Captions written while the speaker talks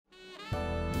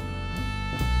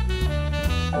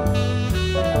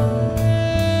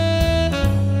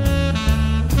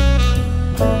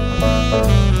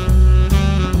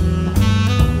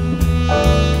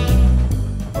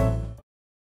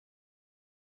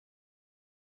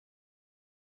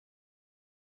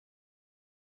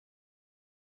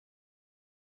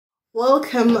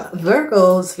Welcome,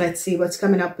 Virgos. Let's see what's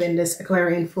coming up in this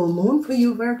Aquarian full moon for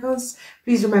you, Virgos.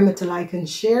 Please remember to like and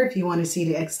share. If you want to see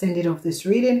the extended of this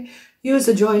reading, use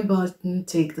the join button,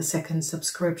 take the second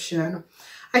subscription.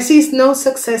 I see no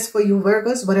success for you,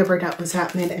 Virgos, whatever that was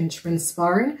happening and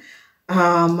transpiring.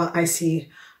 I see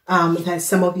that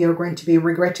some of you are going to be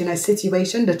regretting a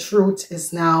situation. The truth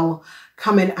is now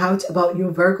coming out about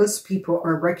you, Virgos. People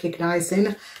are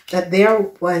recognizing that there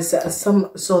was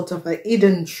some sort of a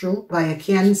hidden truth by a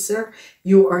Cancer.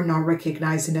 You are now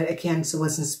recognizing that a Cancer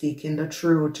wasn't speaking the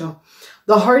truth.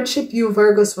 The hardship you,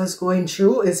 Virgos, was going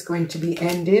through is going to be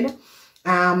ending.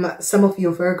 Some of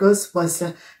you, Virgos, was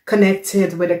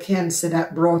connected with a Cancer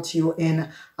that brought you in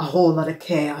a whole lot of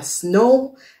chaos.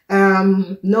 No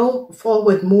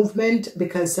forward movement,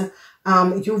 because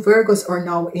you Virgos are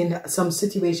now in some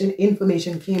situation.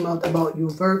 Information came out about you,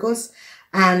 Virgos,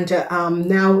 and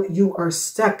now you are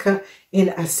stuck in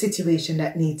a situation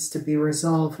that needs to be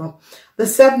resolved. The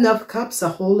Seven of Cups, a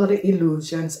whole lot of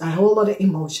illusions, a whole lot of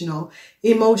emotions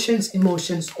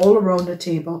all around the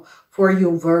table for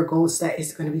you, Virgos. That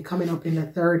is going to be coming up in the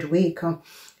third week.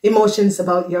 Emotions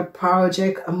about your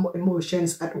project,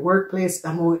 emotions at workplace,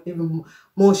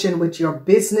 emotion with your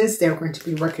business. They're going to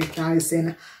be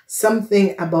recognizing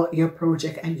something about your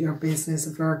project and your business,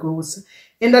 Virgos.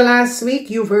 In the last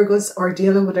week, you Virgos are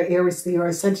dealing with an Aries, Leo, or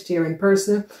Sagittarian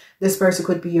person. This person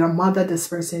could be your mother. This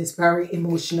person is very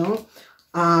emotional.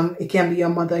 It can be your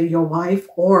mother, your wife,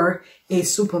 or a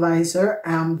supervisor.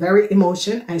 Very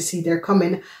emotional. I see they're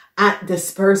coming at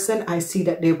this person. I see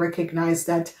that they recognize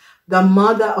that the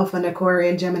mother of an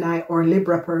Aquarian, Gemini, or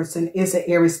Libra person is an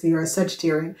Aries, Leo, or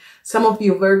Sagittarian. Some of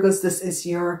you Virgos, this is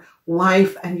your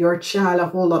wife and your child, a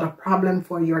whole lot of problem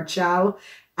for your child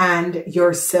and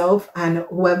yourself. And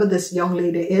whoever this young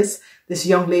lady is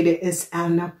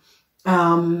an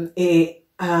Aries,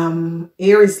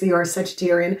 Leo, or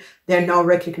Sagittarian. They're now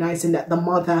recognizing that the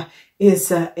mother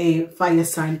is a fire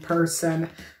sign person.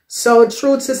 So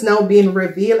truth is now being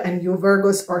revealed, and you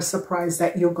Virgos are surprised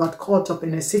that you got caught up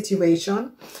in a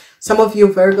situation. Some of you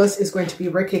Virgos is going to be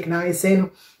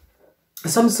recognizing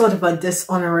some sort of a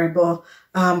dishonorable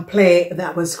play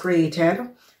that was created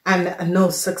and no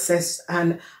success.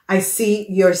 And I see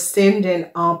you're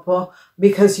standing up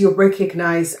because you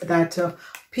recognize that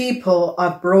people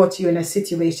have brought you in a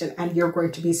situation and you're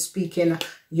going to be speaking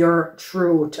your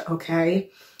truth, okay?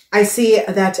 I see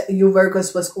that you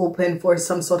Virgos was open for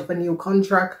some sort of a new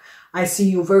contract. I see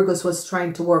you Virgos was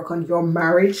trying to work on your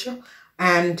marriage,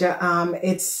 and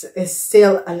it's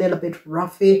still a little bit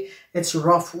roughy. It's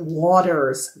rough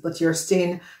waters, but you're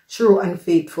staying true and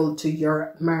faithful to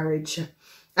your marriage.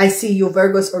 I see you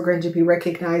Virgos are going to be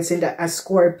recognizing that a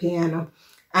Scorpion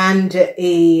and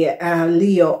a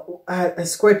Leo, a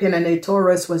Scorpion and a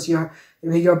Taurus was your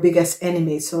biggest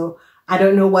enemy. So I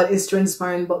don't know what is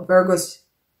transpiring, but Virgos,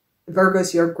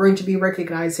 you're going to be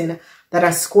recognizing that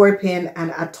a Scorpion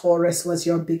and a Taurus was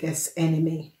your biggest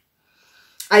enemy.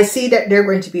 I see that they're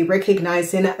going to be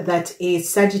recognizing that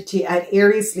an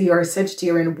Aries, Leo, or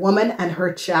Sagittarian woman and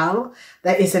her child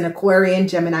that is an Aquarian,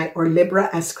 Gemini, or Libra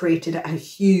has created a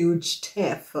huge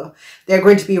tiff. They're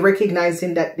going to be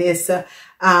recognizing that this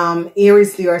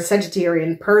Aries, Leo, or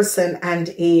Sagittarian person and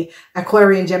a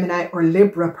Aquarian, Gemini, or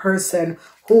Libra person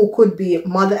who could be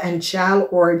mother and child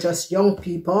or just young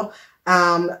people,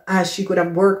 as she could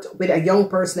have worked with a young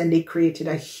person and they created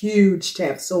a huge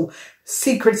theft. So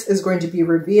secrets is going to be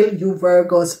revealed. You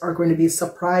Virgos are going to be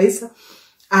surprised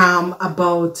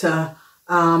about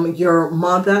your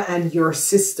mother and your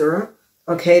sister,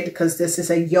 okay? Because this is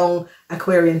a young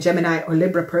Aquarian, Gemini, or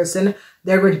Libra person.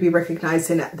 They're going to be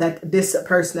recognizing that this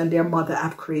person and their mother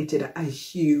have created a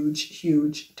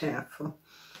huge theft.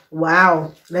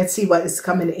 Wow. Let's see what is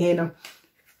coming in.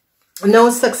 No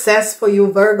success for you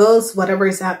Virgos. Whatever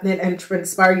is happening and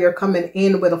transpire, you're coming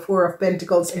in with a Four of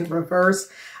Pentacles in reverse.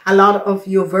 A lot of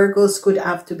you Virgos could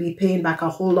have to be paying back a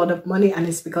whole lot of money, and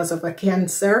it's because of a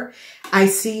Cancer. I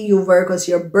see you Virgos,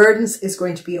 your burdens is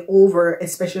going to be over,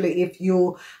 especially if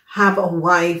you have a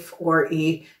wife or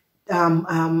a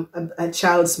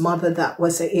child's mother that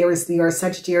was an Aries, Leo, or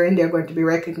Sagittarian. They're going to be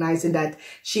recognizing that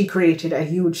she created a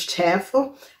huge theft,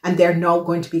 and they're now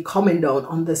going to be coming down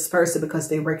on this person because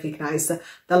they recognize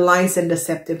the lies and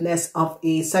deceptiveness of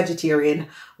a Sagittarian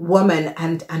woman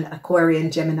and an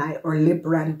Aquarian, Gemini, or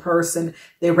Libran person.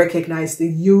 They recognize the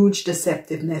huge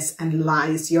deceptiveness and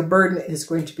lies. Your burden is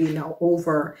going to be now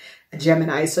over,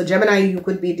 Gemini. So Gemini, you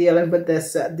could be dealing with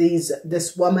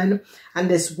this woman, and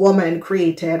this woman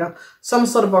created some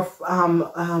sort of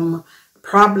a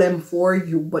problem for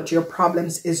you, but your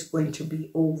problems is going to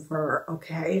be over,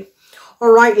 okay?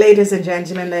 All right, ladies and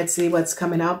gentlemen, let's see what's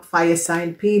coming up. Fire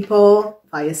sign people,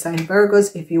 fire sign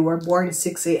Virgos, if you were born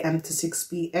 6 a.m. to 6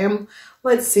 p.m.,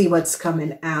 let's see what's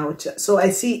coming out. So I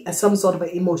see some sort of an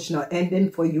emotional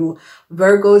ending for you,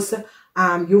 Virgos.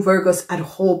 You Virgos had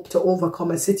hope to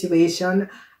overcome a situation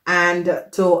and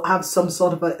to have some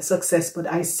sort of a success, but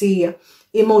I see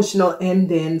emotional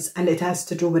endings, and it has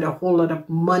to do with a whole lot of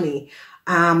money.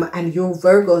 And you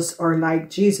Virgos are like,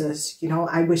 Jesus, you know,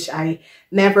 I wish I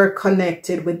never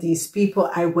connected with these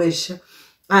people. I wish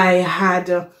I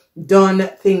had done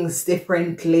things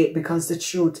differently, because the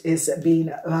truth is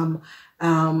being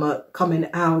coming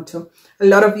out. A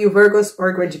lot of you Virgos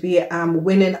are going to be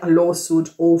winning a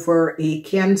lawsuit over a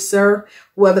Cancer.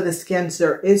 Whoever this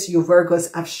Cancer is, you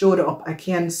Virgos have showed up a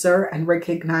Cancer and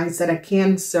recognized that a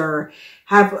Cancer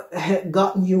have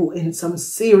gotten you in some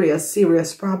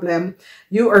serious problem.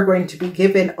 You are going to be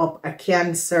giving up a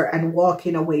Cancer and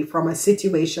walking away from a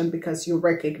situation, because you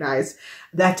recognize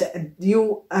that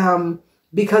you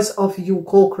because of you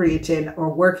co-creating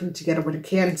or working together with a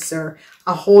Cancer,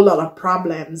 a whole lot of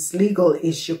problems, legal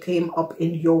issue came up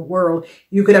in your world.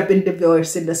 You could have been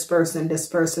divorcing this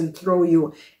person threw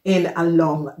you in a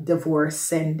long divorce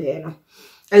sending.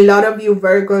 A lot of you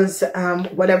Virgos,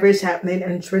 whatever is happening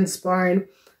and transpiring,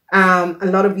 a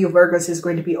lot of you Virgos is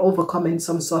going to be overcoming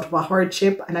some sort of a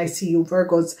hardship. And I see you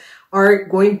Virgos are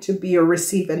going to be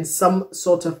receiving some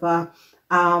sort of a,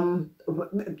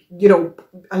 you know,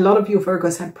 a lot of you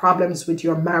Virgos had problems with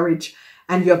your marriage,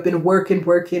 and you have been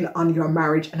working on your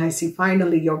marriage. And I see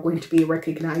finally you're going to be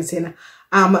recognizing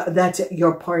that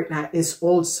your partner is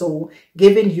also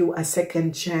giving you a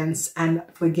second chance and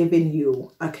forgiving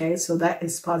you. Okay, so that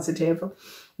is positive.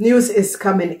 News is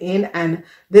coming in, and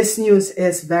this news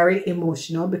is very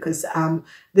emotional, because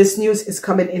this news is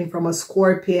coming in from a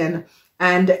Scorpion.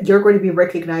 And you're going to be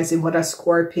recognizing what a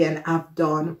Scorpion have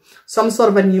done. Some sort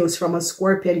of a news from a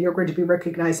Scorpion. You're going to be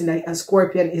recognizing that a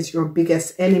Scorpion is your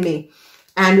biggest enemy.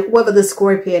 And whoever the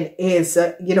Scorpion is,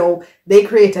 you know, they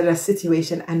created a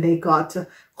situation and they got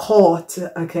caught.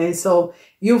 Okay, so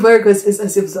you Virgos is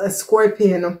as if a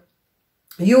Scorpion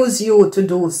used you to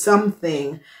do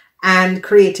something and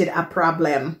created a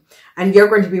problem. And you're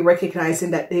going to be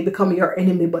recognizing that they become your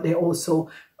enemy, but they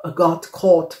also got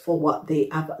caught for what they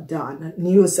have done.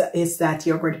 News is that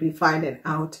you're going to be finding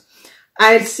out.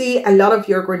 I see a lot of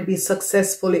you are going to be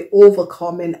successfully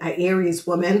overcoming an Aries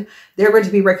woman. They're going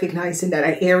to be recognizing that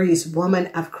an Aries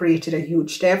woman have created a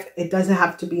huge theft. It doesn't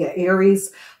have to be an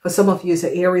Aries. For some of you, it's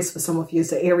an Aries. For some of you,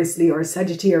 it's an Aries, Leo, or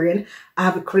Sagittarian.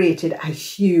 Have created a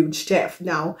huge theft.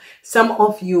 Now, some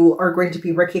of you are going to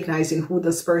be recognizing who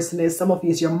this person is. Some of you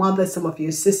is your mother. Some of you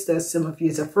is sisters. Some of you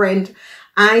is a friend.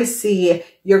 I see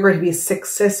you're going to be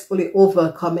successfully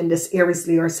overcoming this Aries,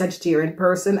 Leo, or Sagittarian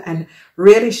person and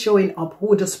really showing up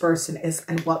who this person is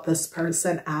and what this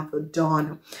person have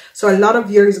done. So a lot of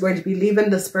you is going to be leaving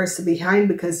this person behind,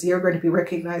 because you're going to be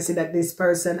recognizing that this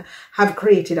person have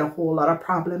created a whole lot of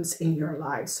problems in your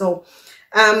life. So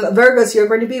Virgos, you're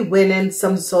going to be winning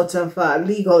some sort of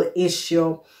legal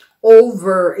issue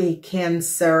over a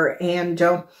Cancer. And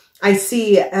I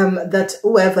see that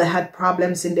whoever had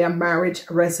problems in their marriage,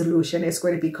 resolution is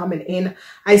going to be coming in.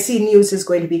 I see news is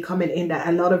going to be coming in that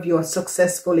a lot of you are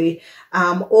successfully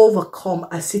overcome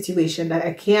a situation that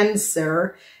a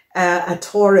Cancer, a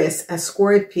Taurus, a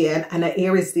Scorpion, and an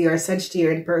Aries, Leo, or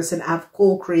Sagittarian person have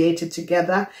co-created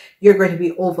together. You're going to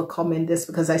be overcoming this,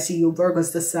 because I see you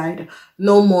Virgos decide,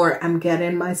 no more, I'm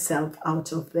getting myself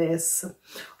out of this.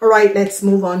 All right, let's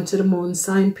move on to the moon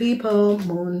sign people.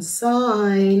 Moon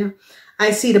sign.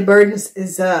 I see the burdens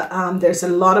is, there's a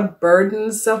lot of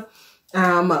burdens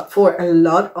for a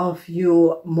lot of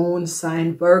you moon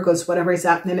sign Virgos. Whatever is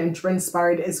happening and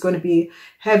transpired is going to be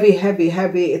heavy.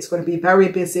 It's going to be very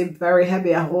busy, very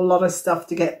heavy, a whole lot of stuff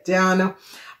to get done.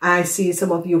 I see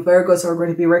some of you Virgos are going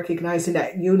to be recognizing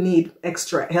that you need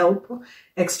extra help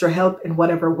in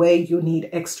whatever way you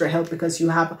need extra help, because you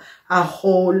have a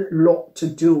whole lot to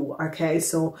do. Okay,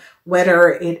 so whether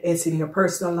it is in your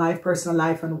personal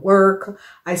life and work,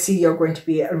 I see you're going to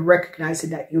be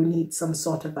recognizing that you need some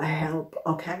sort of a help.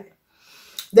 Okay.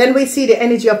 Then we see the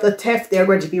energy of the theft. They're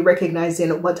going to be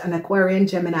recognizing what an Aquarian,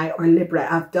 Gemini, or Libra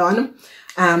have done.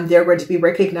 They're going to be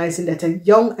recognizing that a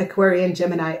young Aquarian,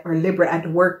 Gemini, or Libra at the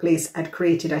workplace had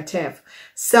created a theft.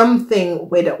 Something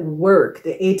with work.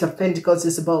 The Eight of Pentacles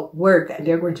is about work. And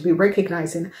they're going to be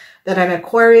recognizing that an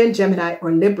Aquarian, Gemini,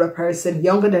 or Libra person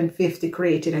younger than 50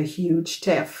 created a huge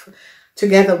theft.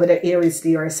 together with an Aries,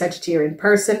 Leo, or Sagittarian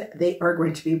person, they are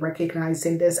going to be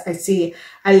recognizing this. I see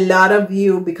a lot of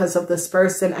you, because of this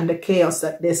person and the chaos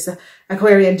that this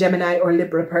Aquarian, Gemini, or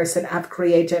Libra person have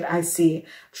created, I see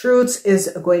truth is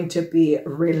going to be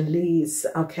released,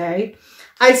 okay?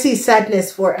 I see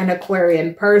sadness for an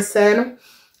Aquarian person.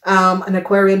 An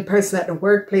Aquarian person at the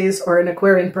workplace, or an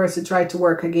Aquarian person tried to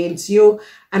work against you.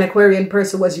 An Aquarian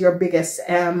person was your biggest,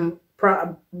 it's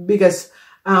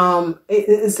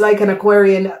like an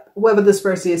Aquarian, whoever this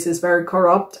person is very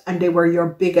corrupt, and they were your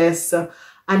biggest, and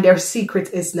their secret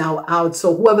is now out.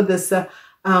 So whoever this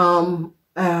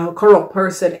corrupt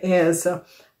person is,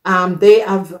 they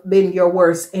have been your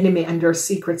worst enemy, and their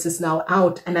secrets is now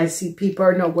out. And I see people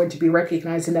are now going to be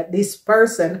recognizing that this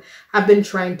person have been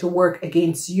trying to work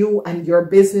against you and your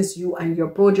business, you and your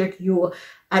project, you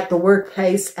at the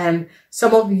workplace. And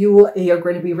some of you are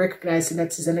going to be recognizing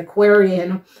that is an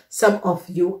Aquarian. Some of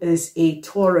you is a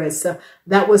Taurus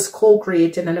that was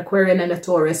co-created. An Aquarian and a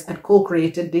Taurus had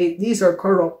co-created. These are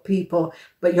corrupt people,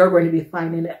 but you're going to be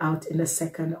finding it out in the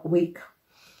second week.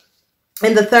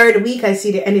 In the third week, I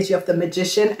see the energy of the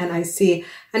Magician, and I see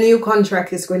a new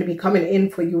contract is going to be coming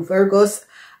in for you Virgos,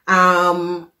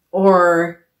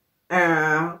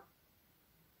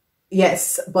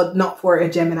 yes, but not for a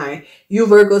Gemini. You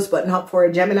Virgos, but not for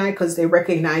a Gemini, because they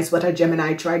recognize what a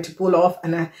Gemini tried to pull off.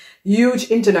 And a huge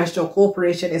international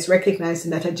corporation is recognizing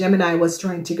that a Gemini was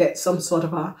trying to get some sort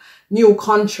of a new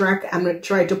contract and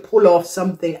try to pull off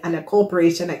something. And a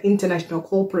corporation, an international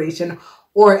corporation,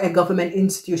 or a government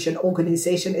institution,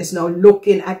 organization is now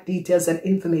looking at details and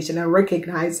information and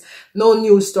recognize no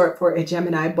new start for a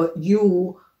Gemini, but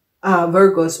you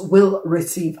Virgos will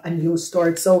receive a new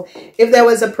start. So if there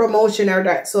was a promotion or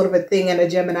that sort of a thing and a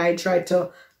Gemini tried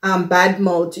to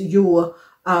badmouth you,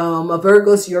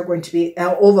 Virgos, you're going to be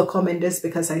overcoming this,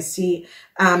 because I see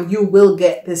you will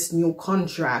get this new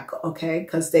contract, okay?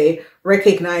 Because they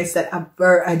recognize that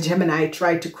a Gemini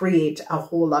tried to create a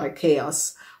whole lot of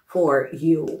chaos for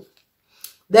you.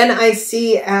 Then I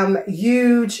see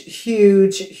huge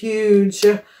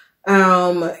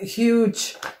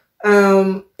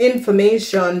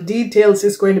information, details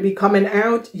is going to be coming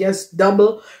out. Yes,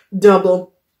 double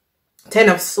 10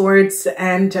 of Swords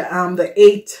and the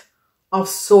 8 of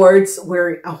Swords,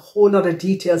 where a whole lot of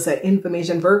details and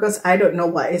information. Virgos, I don't know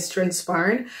what is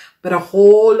transpiring, but a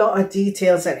whole lot of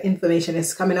details and information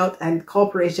is coming out, and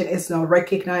corporation is now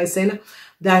recognizing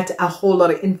that a whole lot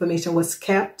of information was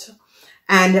kept,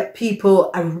 and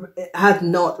people have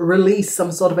not released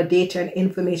some sort of a data and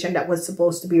information that was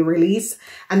supposed to be released.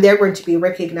 And they're going to be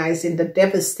recognizing the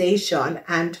devastation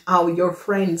and how your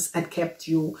friends had kept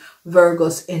you,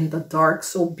 Virgos, in the dark.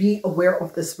 So be aware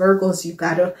of this, Virgos. You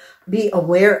gotta be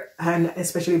aware, and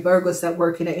especially Virgos that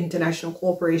work in an international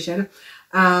corporation.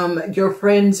 Your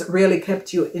friends really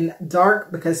kept you in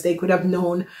dark, because they could have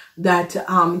known that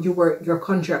your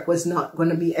contract was not going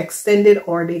to be extended,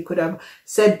 or they could have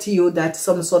said to you that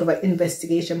some sort of an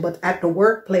investigation. But at the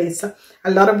workplace,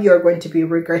 a lot of you are going to be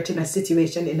regretting a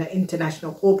situation in an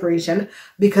international corporation,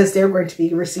 because they're going to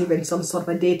be receiving some sort of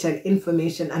a data and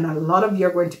information, and a lot of you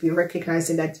are going to be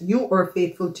recognizing that you are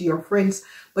faithful to your friends,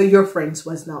 but your friends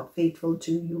was not faithful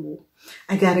to you.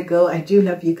 I gotta go. I do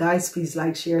love you guys. Please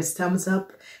like, share, thumbs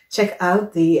up. Check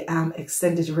out the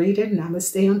extended reading.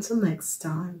 Namaste until next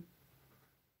time.